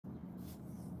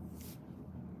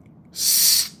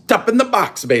Top in the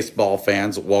box, baseball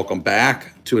fans. Welcome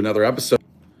back to another episode.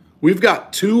 We've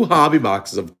got two hobby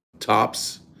boxes of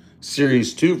Topps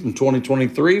Series 2 from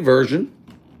 2023 version.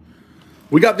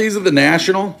 We got these at the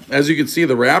National. As you can see,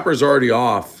 the wrapper's already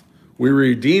off. We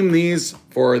redeemed these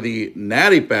for the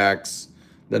Natty packs,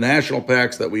 the National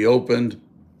packs that we opened.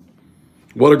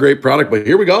 What a great product, but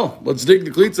here we go. Let's dig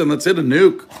the cleats and let's hit a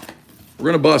nuke. We're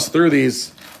going to bust through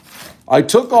these. I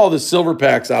took all the silver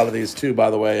packs out of these too, by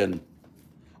the way, and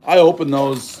I opened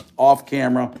those off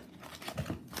camera.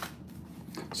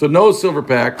 So no silver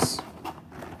packs.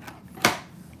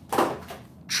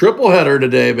 Triple header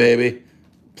today, baby.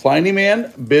 Pliny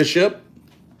Man, Bishop.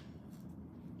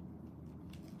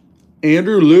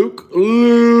 Andrew Luke.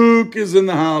 Luke is in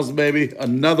the house, baby.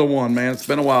 Another one, man. It's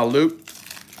been a while, Luke.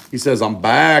 He says, I'm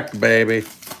back, baby.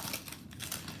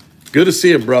 Good to see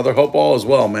you, brother. Hope all is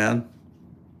well, man.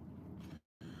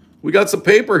 We got some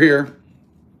paper here.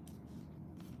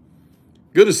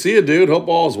 Good to see you, dude. Hope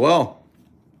all is well.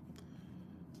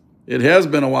 It has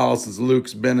been a while since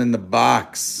Luke's been in the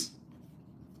box.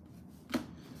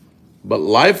 But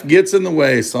life gets in the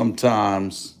way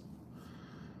sometimes.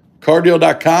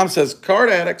 Carddeal.com says, Card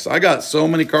Addicts. I got so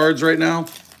many cards right now.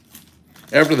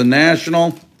 After the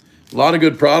National, a lot of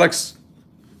good products.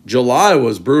 July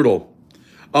was brutal.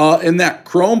 In that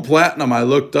Chrome Platinum, I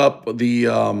looked up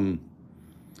the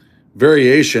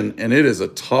variation, and it is a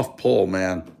tough pull,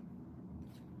 man.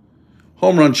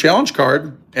 Home Run Challenge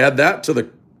card. Add that to the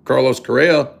Carlos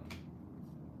Correa.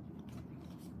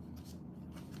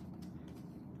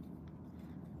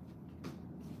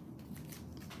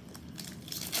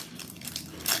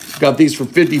 Got these for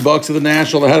 50 bucks at the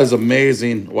National. That is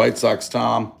amazing. White Sox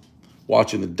Tom.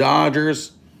 Watching the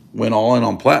Dodgers. Went all in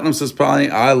on Platinum, says Polly.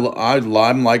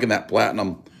 I'm liking that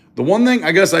Platinum. The one thing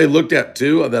I guess I looked at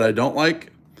too that I don't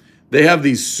like, they have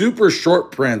these super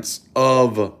short prints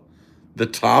of the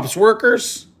Topps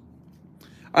workers.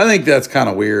 I think that's kind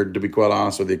of weird, to be quite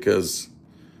honest with you, because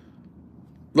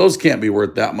those can't be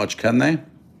worth that much, can they?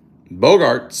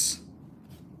 Bogarts.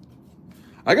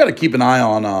 I got to keep an eye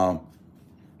on, let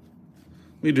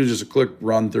me do just a quick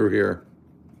run through here.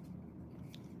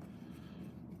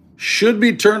 Should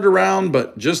be turned around,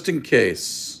 but just in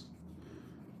case,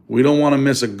 we don't want to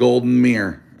miss a golden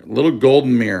mirror. A little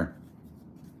golden mirror.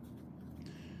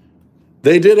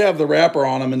 They did have the wrapper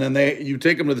on them, and then you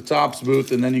take them to the Topps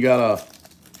booth, and then you gotta.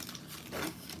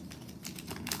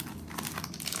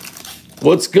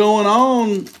 What's going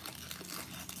on,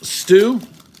 Stu?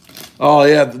 Oh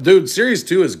yeah, dude, Series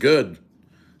 2 is good.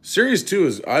 Series 2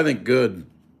 is, I think, good.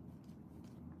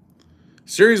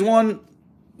 Series 1,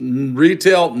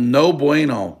 retail, no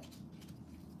bueno.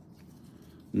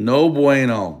 No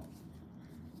bueno.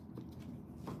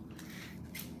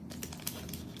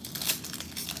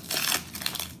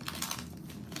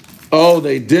 Oh,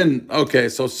 they didn't. Okay,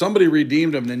 so somebody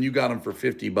redeemed them, and then you got them for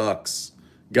 50 bucks.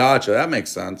 Gotcha, that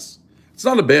makes sense. It's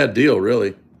not a bad deal,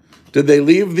 really. Did they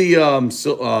leave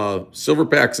the silver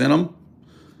packs in them?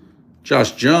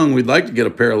 Josh Jung, we'd like to get a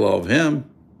parallel of him.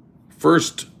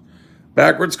 First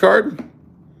backwards card.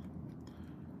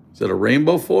 Is that a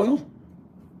rainbow foil?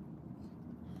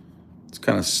 It's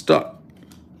kind of stuck.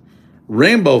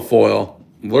 Rainbow foil,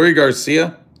 Leury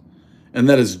Garcia. And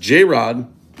that is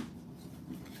J-Rod.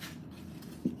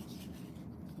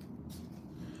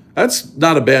 That's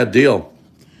not a bad deal.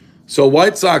 So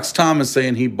White Sox Tom is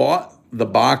saying he bought the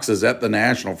boxes at the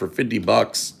National for 50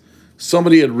 bucks.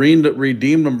 Somebody had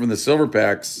redeemed them from the silver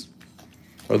packs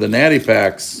or the Natty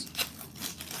packs.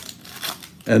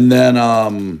 And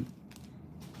then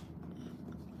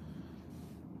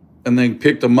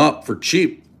picked them up for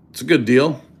cheap. It's a good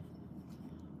deal.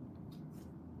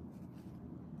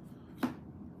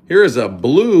 Here is a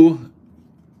blue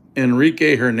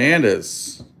Enrique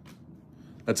Hernandez.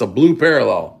 That's a blue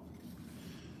parallel.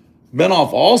 Been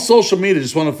off all social media.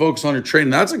 Just want to focus on your training.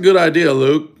 That's a good idea,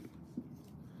 Luke.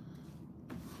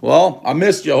 Well, I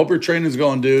missed you. I hope your training's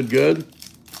going, dude. Good.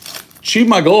 Achieve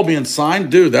my goal being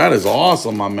signed. Dude, that is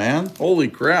awesome, my man. Holy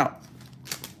crap.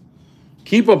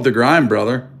 Keep up the grind,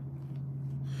 brother.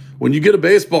 When you get a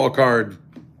baseball card,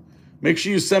 make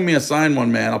sure you send me a signed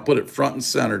one, man. I'll put it front and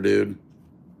center, dude.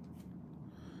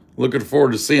 Looking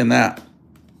forward to seeing that.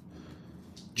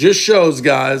 Just shows,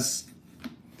 guys,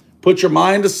 put your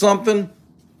mind to something,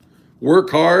 work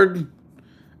hard,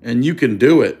 and you can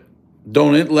do it.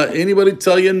 Don't let anybody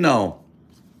tell you no.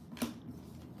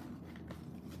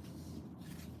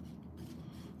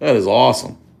 That is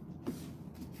awesome.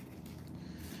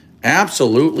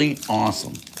 Absolutely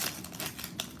awesome.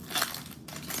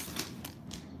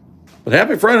 But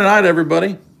happy Friday night,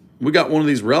 everybody. We got one of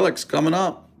these relics coming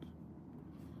up.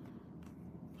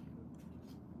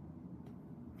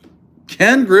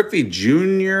 Ken Griffey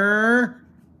Jr.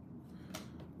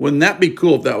 Wouldn't that be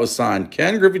cool if that was signed?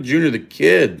 Ken Griffey Jr., the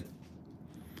kid.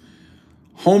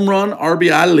 Home run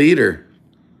RBI leader.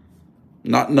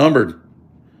 Not numbered.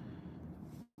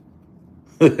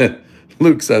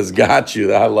 Luke says, got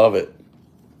you. I love it.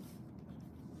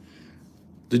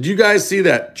 Did you guys see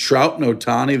that Trout and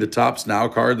Ohtani, the Topps Now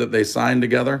card that they signed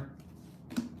together?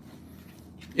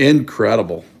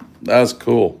 Incredible. That's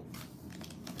cool.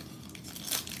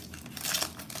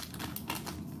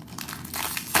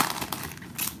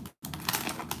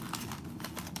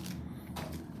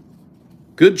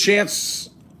 Good chance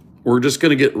we're just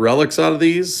going to get relics out of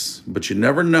these, but you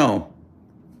never know.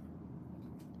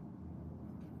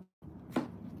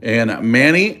 And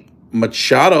Manny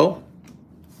Machado,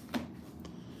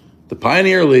 the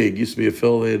Pioneer League, used to be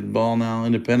affiliated ball, now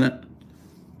independent.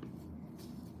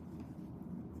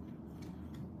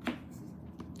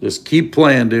 Just keep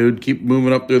playing, dude. Keep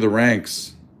moving up through the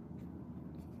ranks.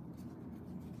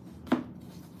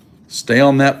 Stay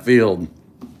on that field.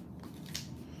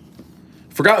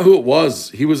 Forgot who it was.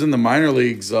 He was in the minor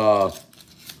leagues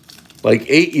like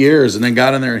 8 years and then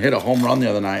got in there and hit a home run the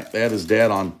other night. They had his dad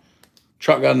on.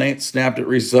 Chuck got an 8, snapped it,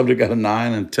 resubbed it, got a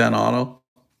 9 and 10 auto.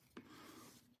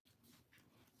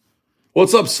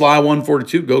 What's up,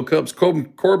 Sly142? Go Cubs.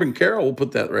 Corbin Carroll, we'll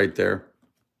put that right there.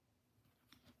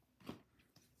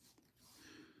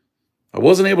 I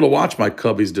wasn't able to watch my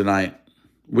Cubbies tonight.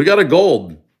 We got a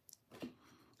gold.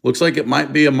 Looks like it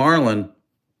might be a Marlin.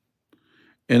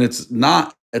 And it's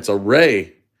not. It's a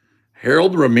Ray.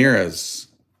 Harold Ramirez.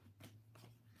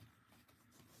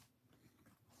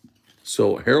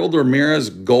 So Harold Ramirez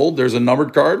gold. There's a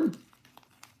numbered card.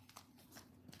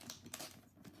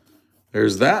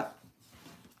 There's that.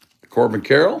 Corbin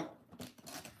Carroll.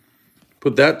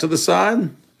 Put that to the side.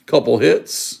 Couple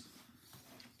hits.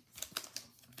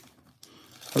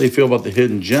 How do you feel about the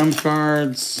hidden gem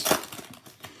cards?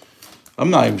 I'm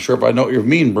not even sure if I know what you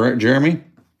mean, Jeremy.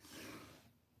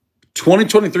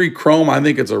 2023 Chrome, I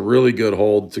think it's a really good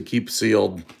hold to keep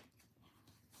sealed.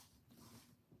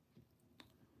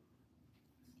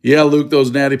 Yeah, Luke,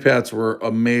 those Natty Pats were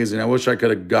amazing. I wish I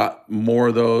could have got more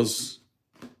of those.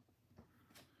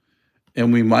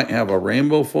 And we might have a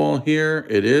rainbow foil here.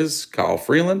 It is Kyle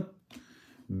Freeland.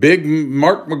 Big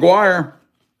Mark McGwire.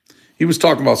 He was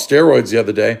talking about steroids the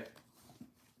other day.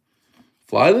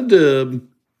 Fly the dub.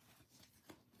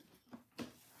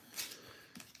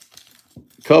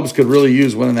 Cubs could really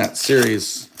use winning that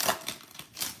series.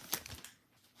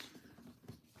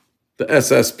 The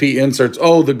SSP inserts.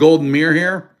 Oh, the golden mirror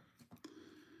here.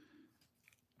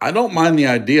 I don't mind the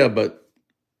idea, but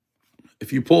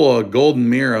if you pull a golden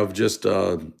mirror of just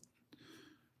a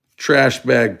trash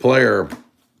bag player,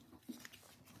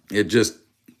 it just,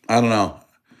 I don't know.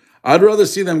 I'd rather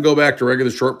see them go back to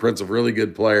regular short prints of really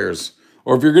good players.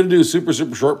 Or if you're going to do super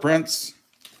short prints,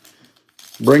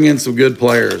 bring in some good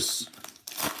players.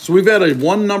 So we've had a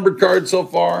 1 numbered card so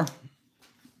far.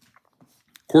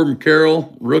 Corbin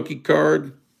Carroll, rookie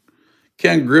card.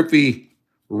 Ken Griffey,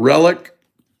 relic.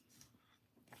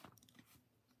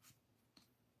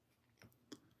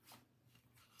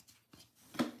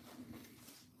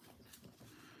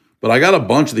 But I got a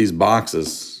bunch of these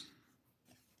boxes.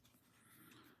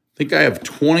 I think I have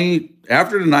 20.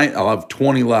 After tonight, I'll have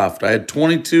 20 left. I had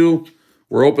 22.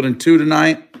 We're opening 2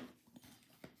 tonight.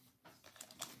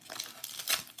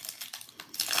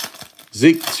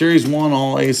 Zeke, Series 1,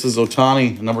 all aces.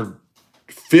 Ohtani, number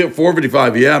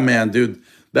 455. Yeah, man, dude.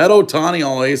 That Ohtani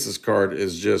all aces card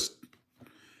is just,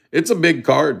 it's a big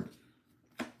card.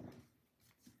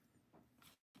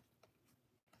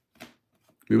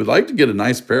 We would like to get a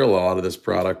nice parallel out of this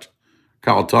product.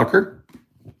 Kyle Tucker.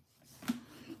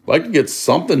 Like to get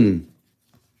something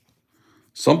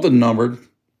numbered.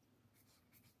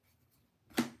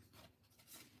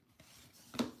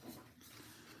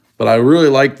 But I really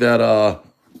like that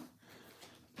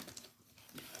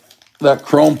that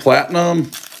Chrome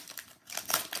Platinum.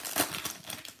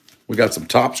 We got some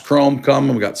Topps Chrome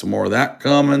coming. We got some more of that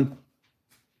coming.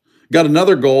 Got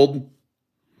another gold.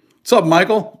 What's up,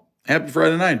 Michael? Happy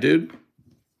Friday night, dude.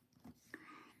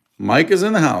 Mike is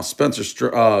in the house. Spencer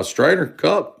Strider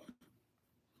Cup.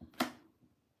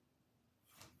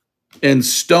 And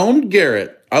Stone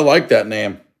Garrett. I like that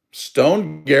name.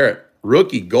 Stone Garrett.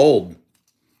 Rookie gold.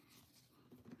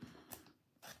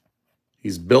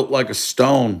 He's built like a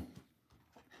stone.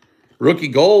 Rookie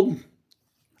gold.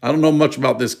 I don't know much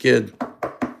about this kid.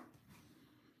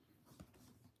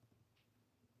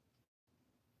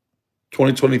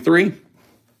 $2023.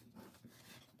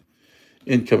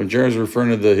 Incoming Jerry's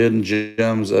referring to the Hidden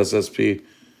Gems, SSP,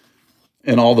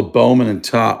 and all the Bowman and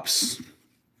Topps.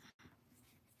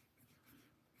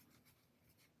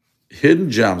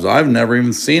 Hidden gems. I've never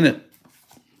even seen it.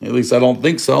 At least I don't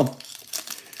think so.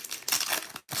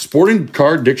 Sporting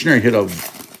Card Dictionary hit a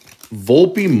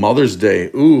Volpe Mother's Day.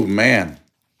 Ooh, man.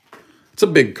 It's a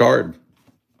big card.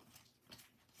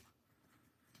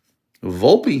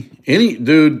 Volpe. Any,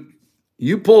 dude,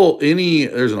 you pull any,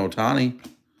 there's an Ohtani.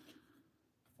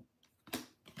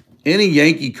 Any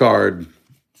Yankee card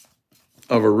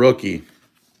of a rookie,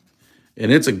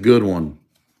 and it's a good one.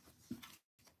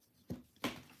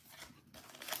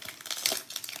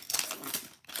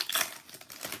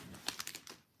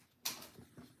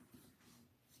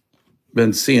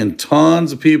 Been seeing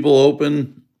tons of people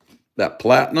open that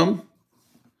platinum,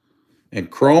 and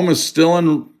Chrome is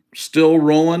still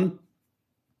rolling.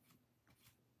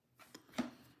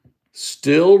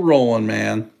 Still rolling,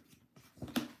 man.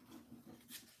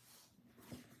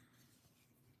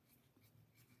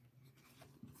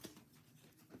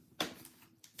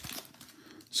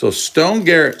 So Stone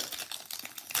Garrett,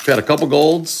 we've had a couple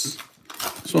golds.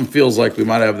 This one feels like we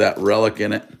might have that relic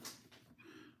in it.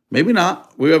 Maybe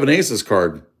not. We have an Aces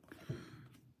card.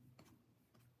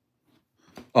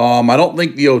 I don't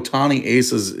think the Ohtani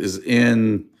Aces is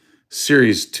in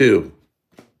Series 2.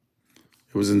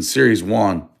 It was in Series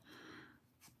 1.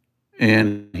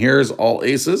 And here's all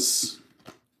Aces.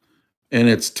 And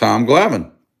it's Tom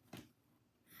Glavine.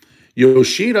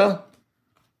 Yoshida.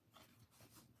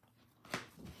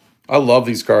 I love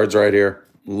these cards right here.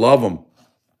 Love them.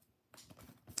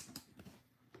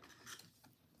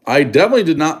 I definitely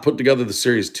did not put together the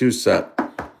Series 2 set.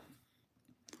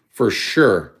 For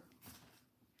sure.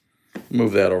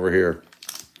 Move that over here.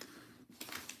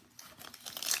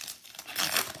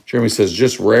 Jeremy says,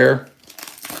 just rare.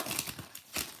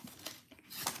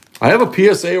 I have a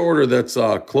PSA order that's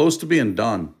close to being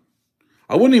done.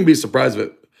 I wouldn't even be surprised if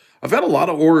it... I've had a lot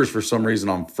of orders for some reason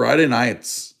on Friday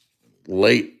nights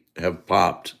late have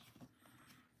popped.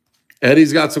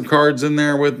 Eddie's got some cards in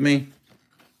there with me.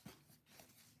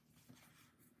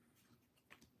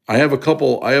 I have a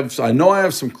couple. I know I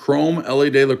have some Chrome Elly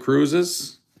De La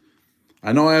Cruzes.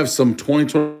 I know I have some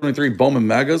 2023 Bowman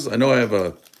Megas. I know I have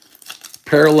a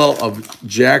parallel of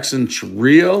Jackson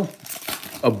Chourio,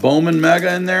 a Bowman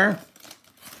Mega in there.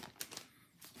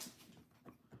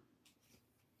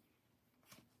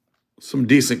 Some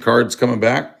decent cards coming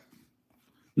back.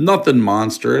 Nothing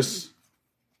monstrous.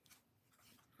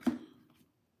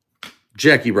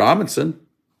 Jackie Robinson.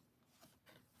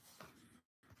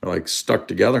 They're like stuck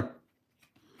together.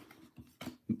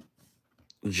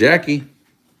 Jackie.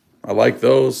 I like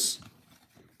those.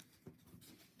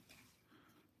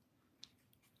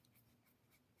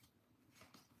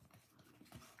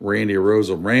 Randy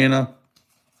Arozarena.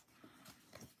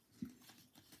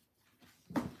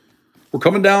 We're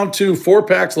coming down to 4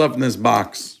 packs left in this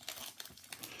box.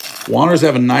 Wander's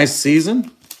having a nice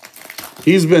season.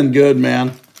 He's been good,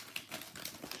 man.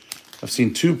 I've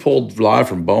seen 2 pulled live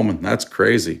from Bowman. That's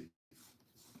crazy.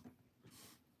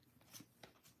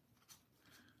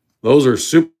 Those are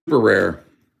super rare.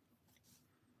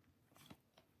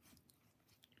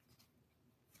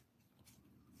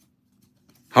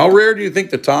 How rare do you think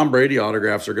the Tom Brady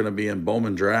autographs are going to be in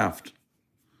Bowman draft?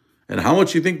 And how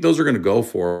much do you think those are going to go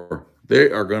for? They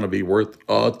are going to be worth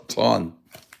a ton.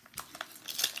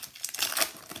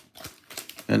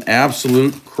 An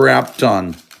absolute crap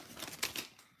ton.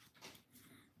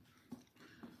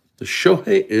 The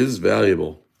Shohei is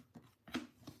valuable.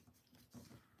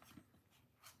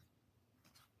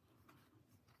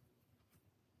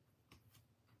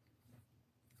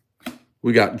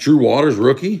 We got Drew Waters,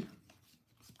 rookie.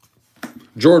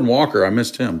 Jordan Walker, I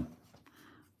missed him.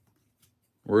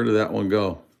 Where did that one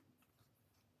go?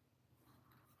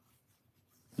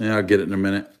 Yeah, I'll get it in a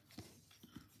minute.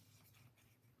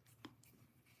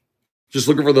 Just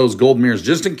looking for those gold mirrors,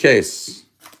 just in case.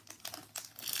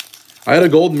 I had a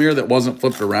gold mirror that wasn't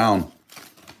flipped around.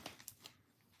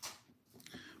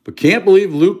 But can't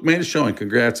believe Luke made a showing.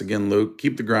 Congrats again, Luke.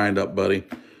 Keep the grind up, buddy.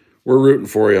 We're rooting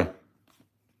for you.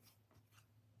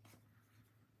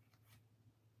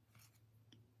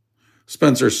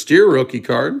 Spencer Steer rookie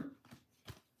card.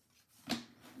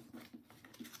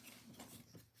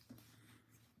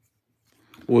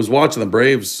 Was watching the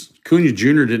Braves. Cunha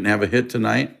Jr. didn't have a hit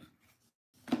tonight.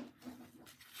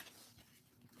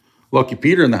 Lucky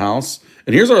Peter in the house.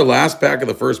 And here's our last pack of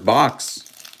the first box.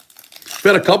 We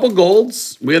had a couple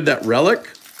golds. We had that relic,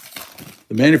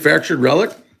 the manufactured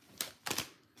relic.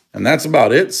 And that's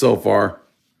about it so far.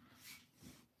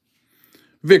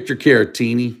 Victor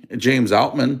Caratini, James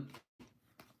Outman.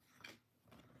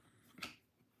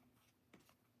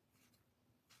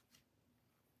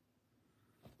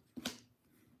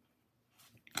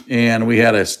 And we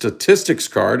had a statistics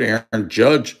card, Aaron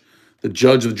Judge, the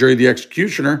judge, the jury, the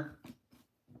executioner.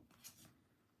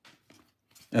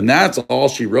 And that's all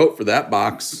she wrote for that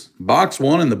box. Box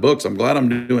 1 in the books. I'm glad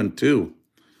I'm doing 2.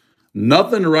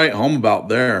 Nothing to write home about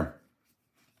there.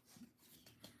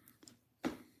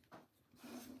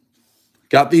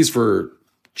 Got these for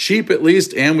cheap at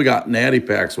least, and we got natty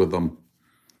packs with them.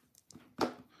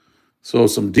 So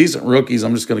some decent rookies.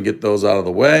 I'm just going to get those out of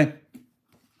the way.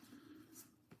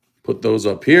 Put those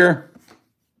up here.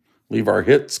 Leave our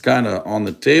hits kind of on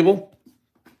the table.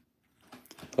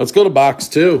 Let's go to box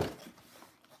 2.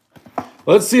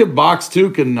 Let's see if box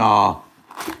 2 can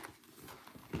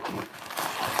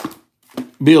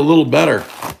be a little better.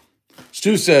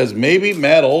 Stu says maybe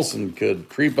Matt Olson could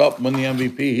creep up and win the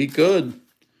MVP. He could.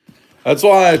 That's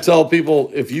why I tell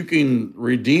people, if you can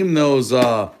redeem those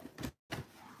Ronald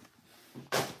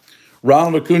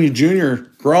Acuna Jr.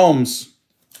 chromes,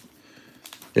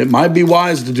 it might be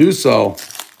wise to do so,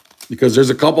 because there's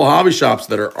a couple hobby shops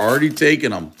that are already taking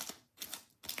them.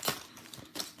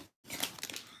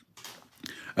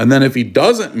 And then if he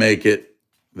doesn't make it,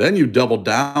 then you double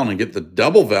down and get the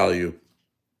double value.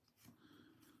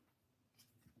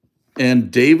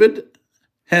 And David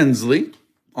Hensley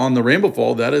on the Rainbow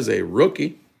Fall, that is a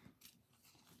rookie.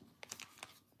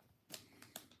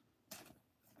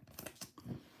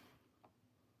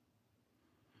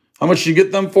 How much did you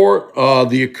get them for?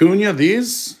 The Acuna,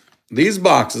 these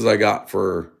boxes I got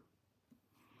for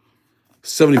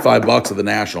 $75 at the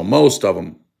National, most of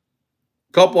them.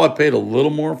 A couple I paid a little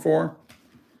more for,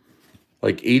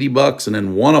 like $80, and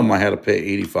then one of them I had to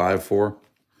pay $85 for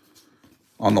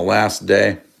on the last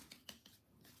day.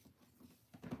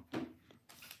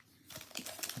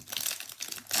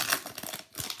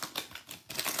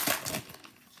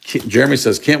 Jeremy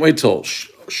says, can't wait till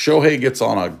Shohei gets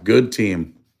on a good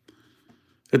team.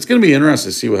 It's going to be interesting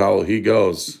to see how he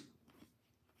goes.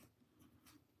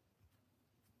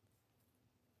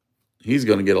 He's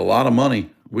going to get a lot of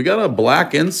money. We got a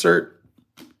black insert.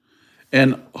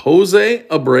 And Jose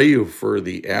Abreu for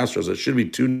the Astros. It should be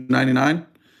 $2.99.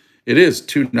 It is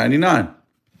 $2.99.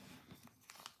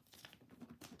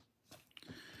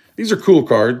 These are cool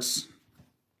cards.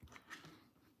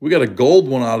 We got a gold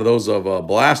one out of those of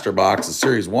Blaster Box, the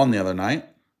Series 1 the other night.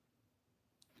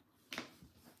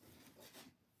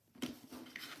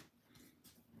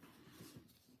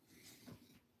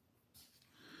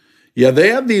 Yeah, they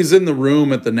had these in the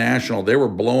room at the National. They were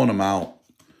blowing them out.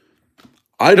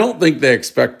 I don't think they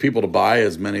expect people to buy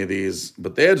as many of these,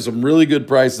 but they had some really good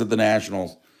prices at the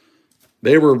Nationals.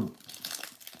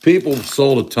 People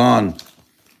sold a ton.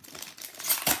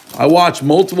 I watched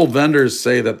multiple vendors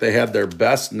say that they had their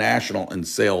best National in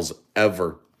sales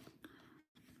ever.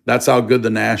 That's how good the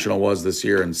National was this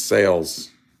year in sales.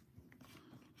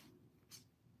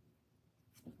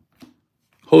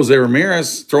 Jose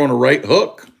Ramirez throwing a right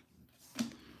hook.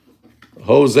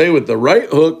 Jose with the right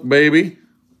hook, baby.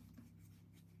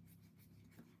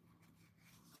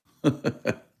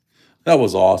 That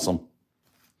was awesome.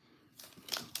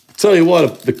 Tell you what,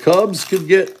 if the Cubs could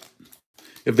get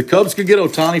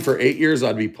Ohtani for 8 years,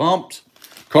 I'd be pumped.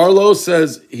 Carlos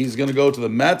says he's going to go to the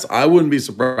Mets. I wouldn't be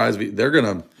surprised.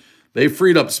 They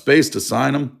freed up space to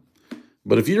sign him.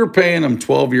 But if you're paying him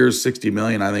 12 years, $60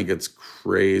 million, I think it's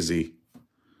crazy.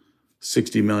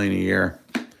 $60 million a year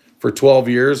for 12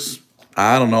 years.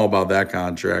 I don't know about that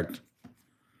contract.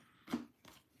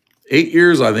 8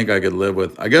 years, I think I could live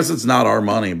with. I guess it's not our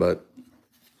money, but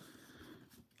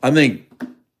I think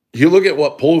you look at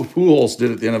what Pujols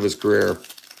did at the end of his career.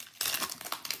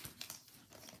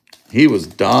 He was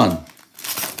done.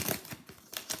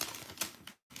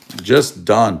 Just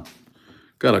done.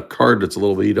 Got a card that's a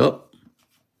little beat up.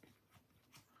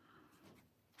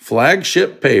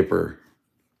 Flagship paper.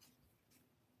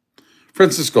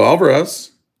 Francisco Alvarez.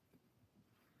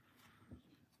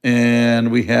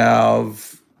 And we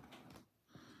have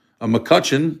a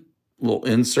McCutchen little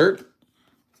insert.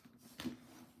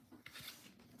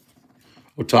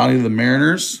 Ohtani to the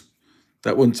Mariners.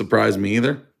 That wouldn't surprise me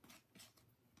either.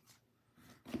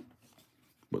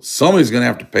 But somebody's going to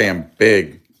have to pay him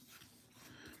big.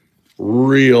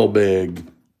 Real big.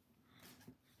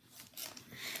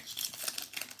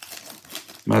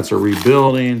 Mets are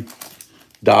rebuilding.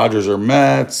 Dodgers are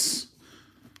Mets.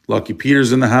 Lucky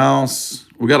Peter's in the house.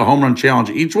 We got a home run challenge.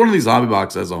 Each one of these hobby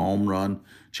boxes has a home run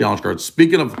challenge card.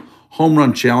 Speaking of home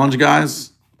run challenge,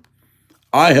 guys,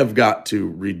 I have got to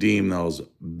redeem those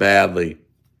badly.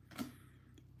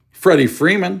 Freddie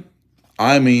Freeman,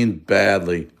 I mean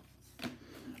badly.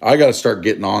 I got to start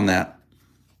getting on that.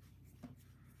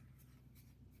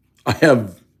 I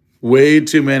have way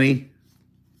too many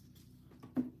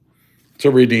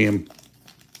to redeem.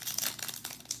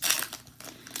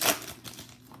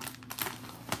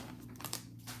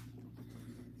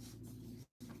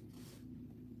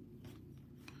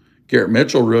 Garrett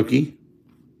Mitchell, rookie.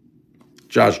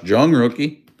 Josh Jung,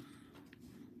 rookie.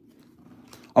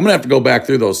 I'm going to have to go back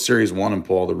through those Series 1 and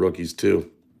pull all the rookies,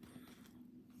 too.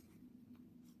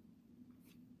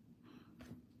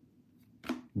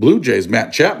 Blue Jays,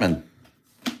 Matt Chapman.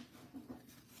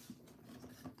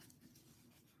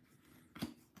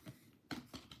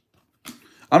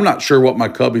 I'm not sure what my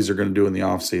Cubbies are going to do in the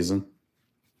offseason.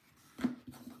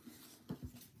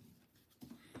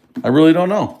 I really don't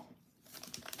know.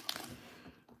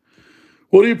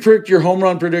 What do you predict your home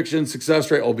run prediction success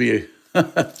rate will be?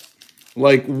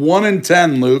 Like 1 in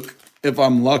 10, Luke, if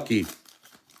I'm lucky.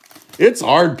 It's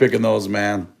hard picking those,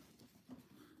 man.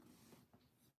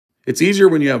 It's easier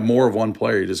when you have more of one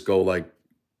player. You just go like,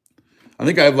 I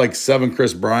think I have like 7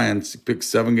 Chris Bryants. Pick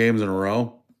 7 games in a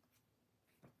row.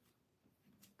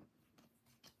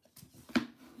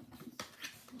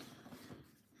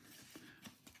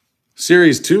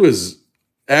 Series 2 is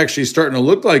actually starting to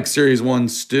look like Series 1,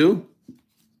 Stu.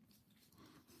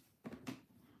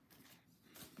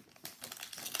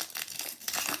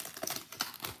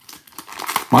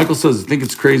 Michael says, I think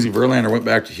it's crazy Verlander went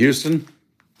back to Houston.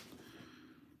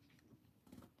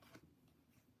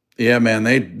 Yeah, man,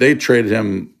 they traded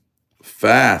him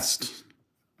fast.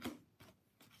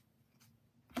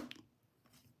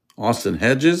 Austin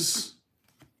Hedges.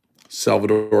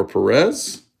 Salvador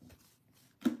Perez.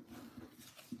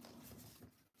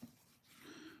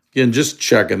 Again, just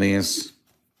checking these.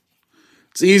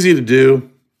 It's easy to do.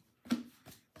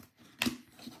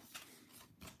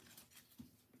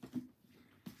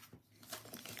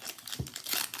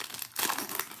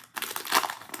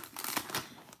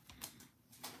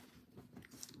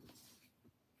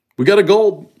 We got a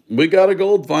gold. We got a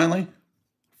gold finally.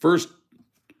 First,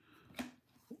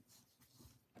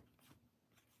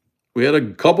 we had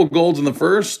a couple golds in the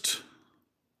first.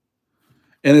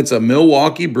 And it's a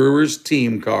Milwaukee Brewers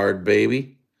team card,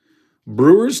 baby.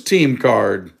 Brewers team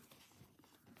card.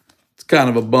 It's kind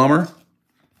of a bummer.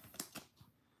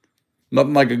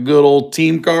 Nothing like a good old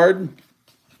team card.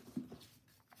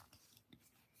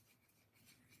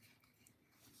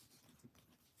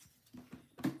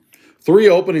 Three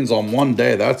openings on one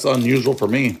day. That's unusual for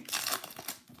me.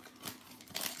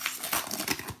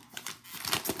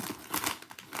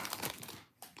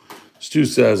 Stu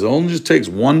says, it only just takes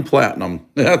 1 platinum.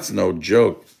 That's no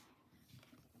joke.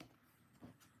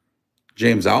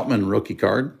 James Outman, rookie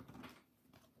card.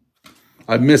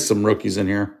 I've missed some rookies in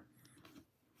here.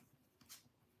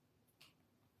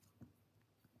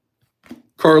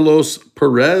 Carlos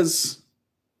Perez.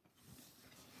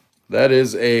 That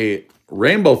is a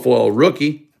rainbow foil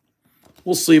rookie.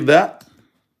 We'll sleeve that.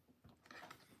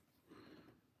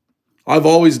 I've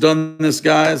always done this,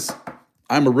 guys.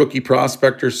 I'm a rookie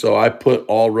prospector, so I put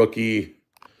all rookie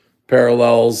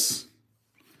parallels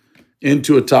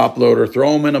into a top loader,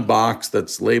 throw them in a box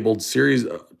that's labeled Series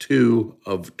 2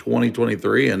 of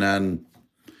 2023, and then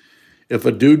if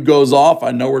a dude goes off,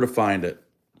 I know where to find it.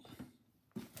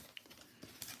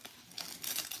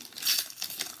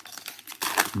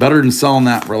 Better than selling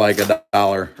that for like $1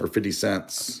 or 50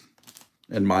 cents,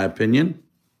 in my opinion.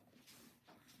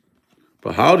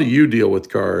 But how do you deal with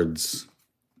cards?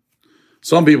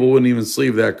 Some people wouldn't even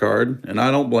sleeve that card, and I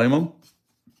don't blame them.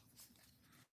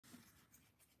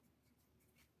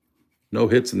 No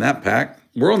hits in that pack.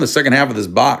 We're on the second half of this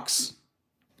box.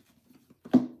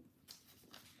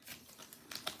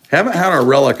 Haven't had our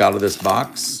relic out of this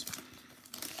box.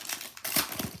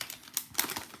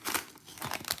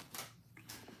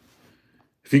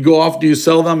 If you go off, do you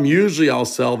sell them? Usually I'll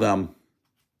sell them.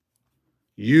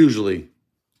 Usually.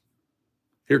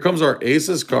 Here comes our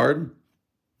Aces card.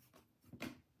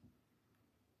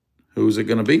 Who's it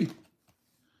going to be?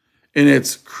 And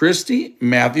it's Christy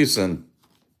Mathewson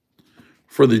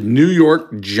for the New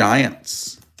York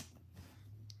Giants.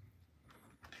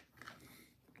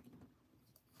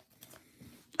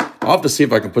 I'll have to see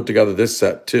if I can put together this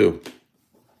set too.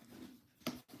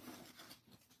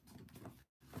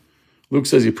 Luke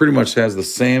says he pretty much has the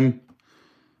same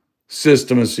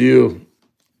system as you.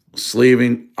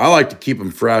 Sleeving. I like to keep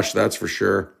them fresh, that's for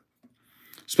sure.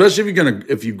 Especially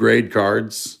if you grade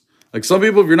cards. Like some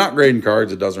people, if you're not grading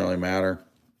cards, it doesn't really matter.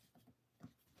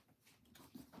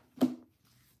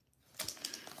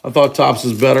 I thought Topps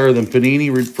is better than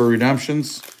Panini for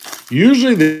redemptions.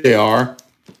 Usually they are.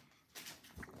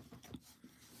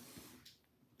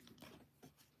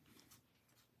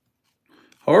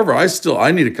 However,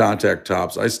 I need to contact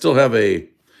Topps. I still have a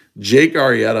Jake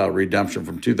Arrieta redemption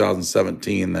from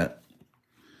 2017 that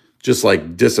just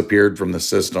like disappeared from the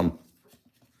system.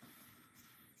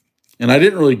 And I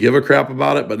didn't really give a crap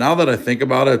about it, but now that I think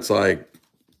about it, it's like,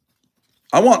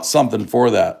 I want something for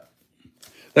that.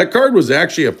 That card was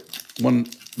actually one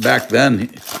back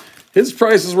then. His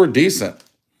prices were decent.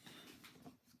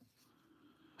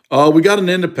 We got an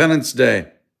Independence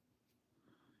Day.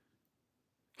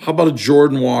 How about a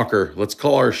Jordan Walker? Let's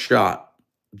call our shot.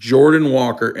 Jordan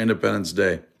Walker, Independence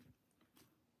Day.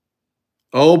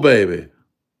 Oh, baby.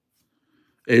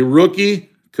 A rookie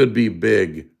could be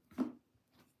big. I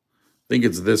think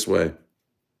it's this way.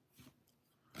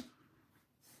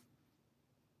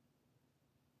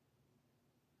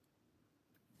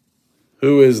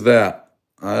 Who is that?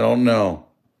 I don't know.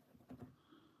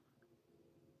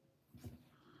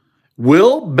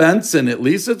 Will Benson. At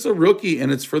least it's a rookie,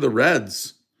 and it's for the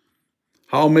Reds.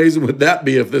 How amazing would that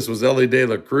be if this was Elly De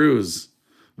La Cruz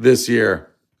this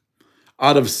year?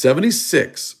 Out of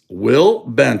 76, Will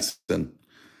Benson.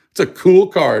 It's a cool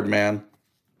card, man.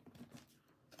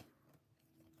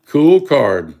 Cool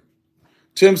card.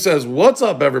 Tim says, what's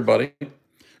up, everybody?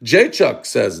 J Chuck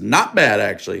says, not bad,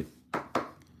 actually.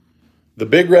 The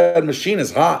Big Red Machine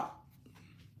is hot.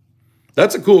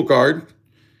 That's a cool card.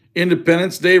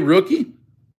 Independence Day rookie.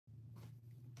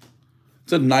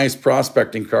 It's a nice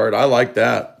prospecting card. I like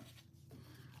that.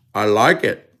 I like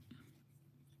it.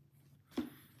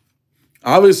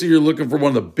 Obviously, you're looking for one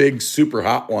of the big, super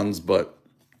hot ones, but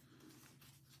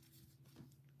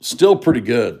still pretty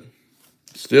good.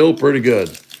 Still pretty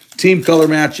good. Team color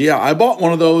match. Yeah, I bought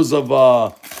one of those of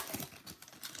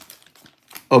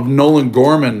Nolan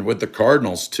Gorman with the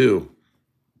Cardinals, too.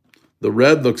 The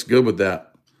red looks good with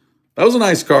that. That was a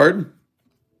nice card.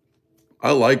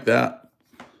 I like that.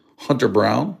 Hunter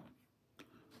Brown.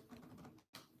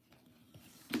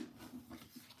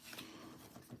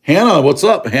 Hannah, what's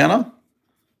up, Hannah?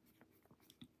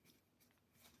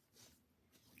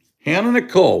 Hannah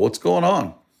Nicole, what's going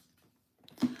on?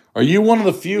 Are you one of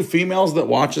the few females that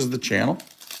watches the channel?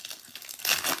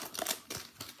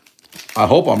 I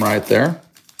hope I'm right there.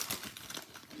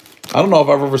 I don't know if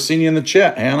I've ever seen you in the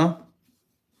chat, Hannah.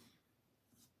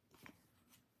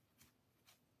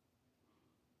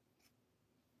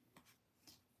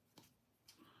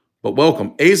 But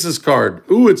welcome. Aces card.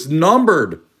 Ooh, it's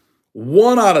numbered.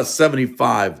 1 out of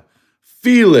 75.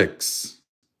 Felix.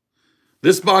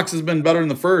 This box has been better than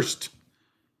the first.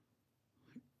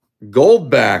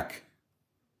 Goldback.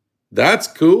 That's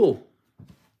cool.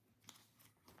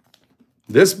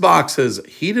 This box has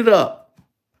heated up.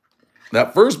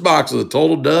 That first box was a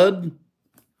total dud.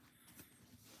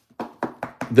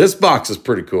 This box is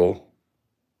pretty cool.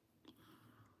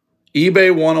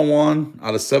 eBay 101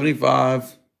 out of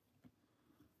 75.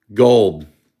 Gold.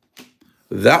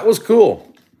 That was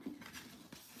cool.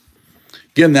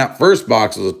 Again, that first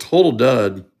box was a total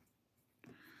dud.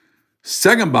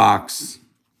 Second box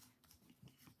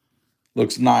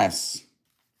looks nice.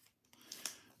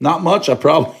 Not much. I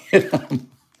probably hit him.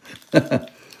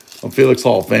 On Felix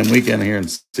Hall of Fame weekend here in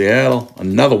Seattle.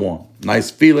 Another one.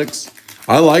 Nice Felix.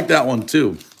 I like that one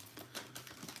too.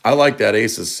 I like that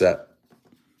Aces set.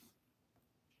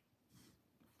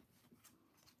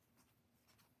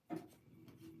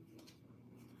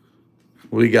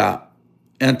 We got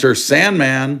Enter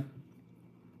Sandman,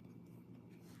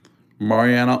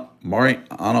 Mariano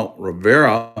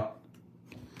Rivera.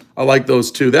 I like those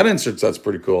too. That insert set's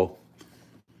pretty cool.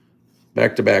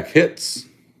 Back-to-back hits.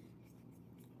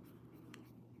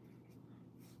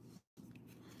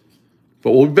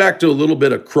 But we'll be back to a little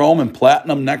bit of chrome and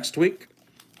platinum next week,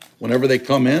 whenever they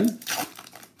come in.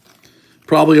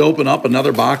 Probably open up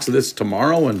another box of this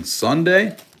tomorrow and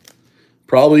Sunday.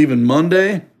 Probably even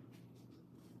Monday.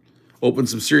 Open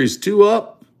some Series 2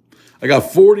 up. I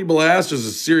got 40 blasters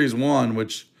of Series 1,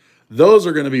 which those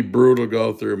are going to be brutal to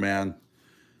go through, man.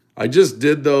 I just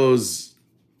did those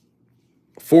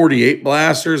 48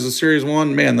 blasters of Series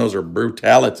 1. Man, those are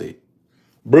brutality.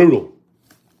 Brutal.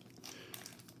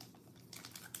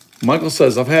 Michael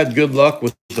says, I've had good luck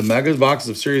with the Mega boxes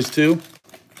of Series 2.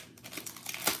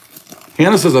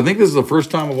 Hannah says, I think this is the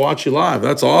first time I watch you live.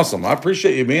 That's awesome. I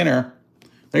appreciate you being here.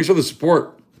 Thanks for the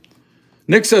support.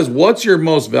 Nick says, what's your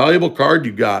most valuable card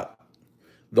you got?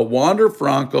 The Wander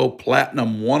Franco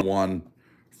Platinum 101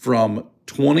 from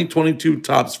 2022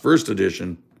 Topps First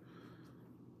Edition.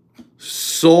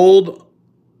 Sold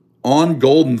on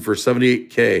Golden for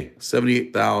 $78K,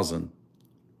 $78,000.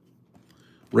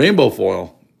 Rainbow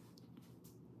foil.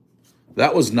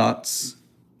 That was nuts.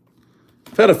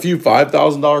 I've had a few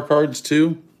 $5,000 cards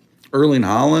too. Erling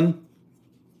Haaland.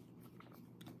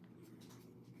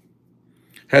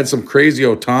 Had some crazy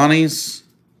Ohtanis.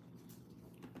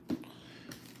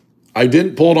 I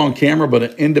didn't pull it on camera, but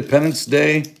an Independence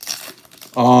Day,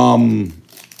 Fernando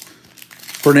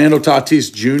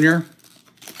Tatis Jr.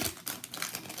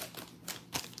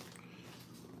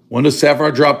 When does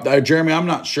Sapphire drop? Jeremy, I'm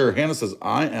not sure. Hannah says,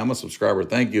 I am a subscriber.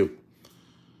 Thank you.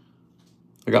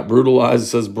 I got brutalized,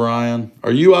 says Brian.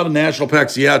 Are you out of national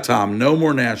packs? Yeah, Tom. No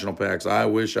more national packs. I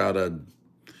wish I'd have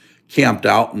camped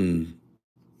out and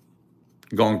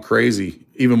gone crazy,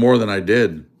 even more than I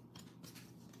did.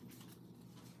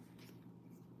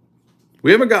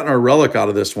 We haven't gotten our relic out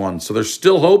of this one, so there's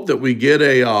still hope that we get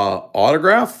a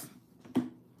autograph.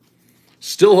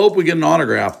 Still hope we get an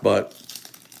autograph, but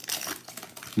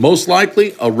most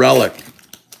likely a relic.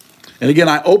 And again,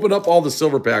 I opened up all the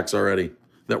silver packs already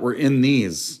that were in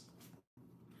these.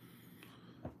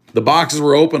 The boxes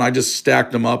were open. I just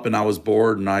stacked them up and I was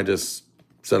bored and I just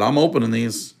said, I'm opening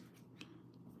these.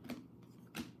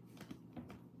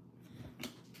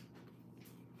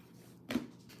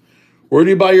 Where do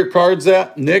you buy your cards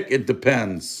at, Nick? It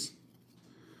depends.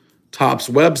 Topps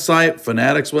website,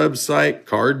 Fanatics website,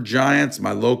 Card Giants,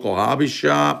 my local hobby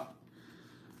shop.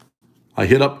 I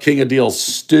hit up King of Deals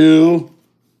Stu,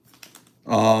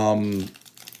 Walmart,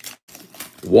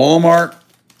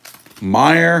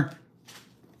 Meijer.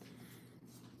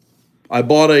 I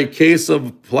bought a case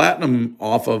of platinum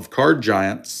off of Card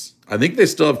Giants. I think they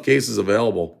still have cases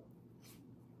available.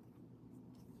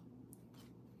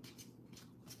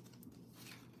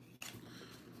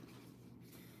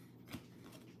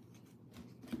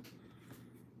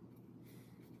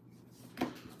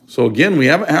 So again, we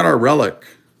haven't had our relic.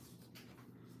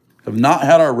 Have not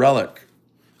had our relic.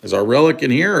 Is our relic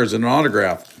in here or is it an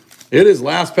autograph? It is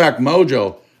Last Pack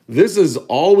Mojo. This is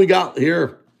all we got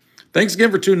here. Thanks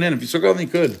again for tuning in. If you still got anything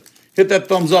you could, hit that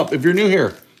thumbs up. If you're new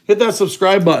here, hit that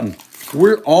subscribe button.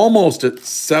 We're almost at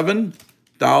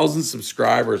 7,000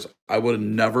 subscribers. I would have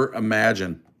never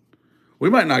imagined. We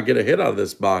might not get a hit out of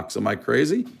this box. Am I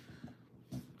crazy?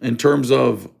 In terms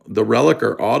of the relic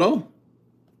or auto?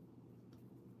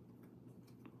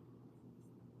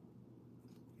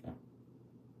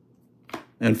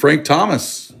 And Frank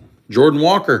Thomas, Jordan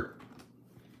Walker.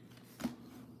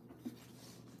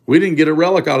 We didn't get a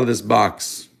relic out of this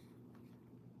box.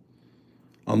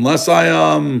 Unless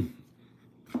I,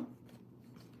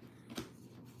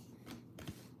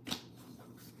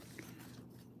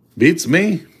 beats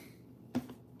me.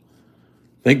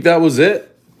 Think that was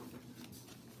it.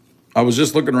 I was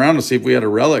just looking around to see if we had a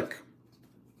relic.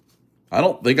 I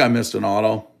don't think I missed an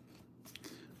auto.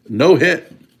 No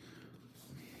hit.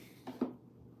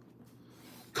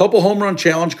 Couple home run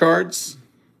challenge cards.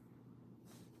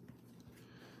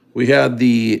 We had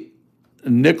the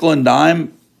nickel and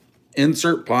dime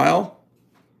insert pile.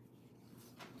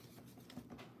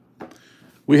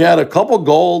 We had a couple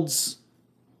golds.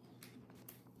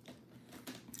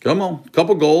 Come on,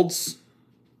 couple golds.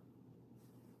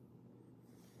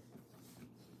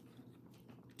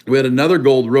 We had another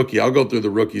gold rookie. I'll go through the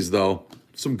rookies, though.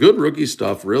 Some good rookie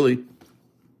stuff, really.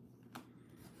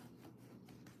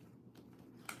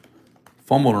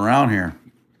 Fumbling around here.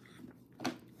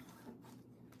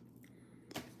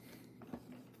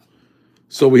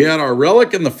 So we had our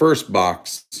relic in the first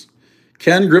box.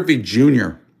 Ken Griffey Jr.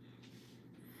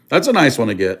 That's a nice one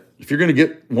to get. If you're going to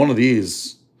get one of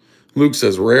these, Luke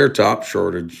says rare top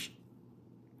shortage.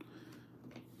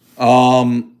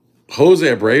 Jose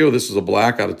Abreu, this was a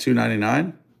black out of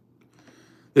 299.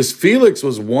 This Felix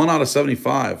was 1 out of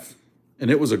 75,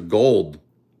 and it was a gold.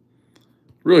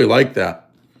 Really like that.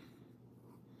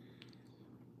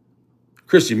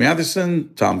 Christy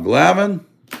Mathewson, Tom Glavine.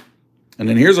 And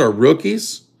then here's our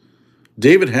rookies.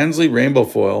 David Hensley, rainbow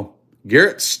foil.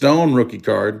 Garrett Stone, rookie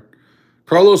card.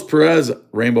 Carlos Perez,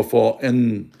 rainbow foil.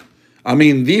 And, I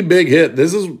mean, the big hit.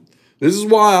 This is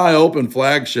why I open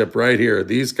flagship right here.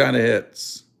 These kind of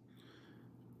hits.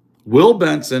 Will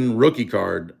Benson, rookie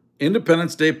card.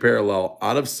 Independence Day parallel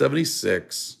out of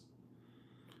 76.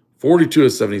 42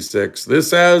 of 76.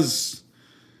 This has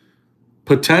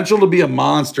potential to be a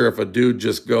monster if a dude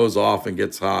just goes off and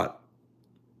gets hot.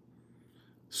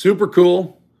 Super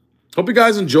cool. Hope you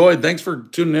guys enjoyed. Thanks for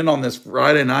tuning in on this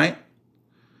Friday night.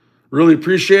 Really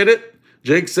appreciate it.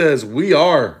 Jake says, we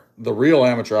are the real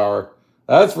amateur hour.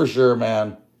 That's for sure,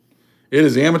 man. It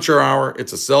is amateur hour.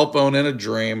 It's a cell phone and a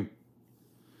dream.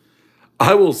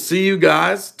 I will see you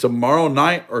guys tomorrow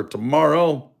night or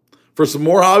tomorrow for some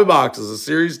more Hobby Boxes of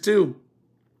Series 2.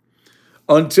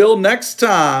 Until next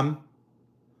time,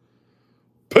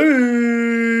 peace.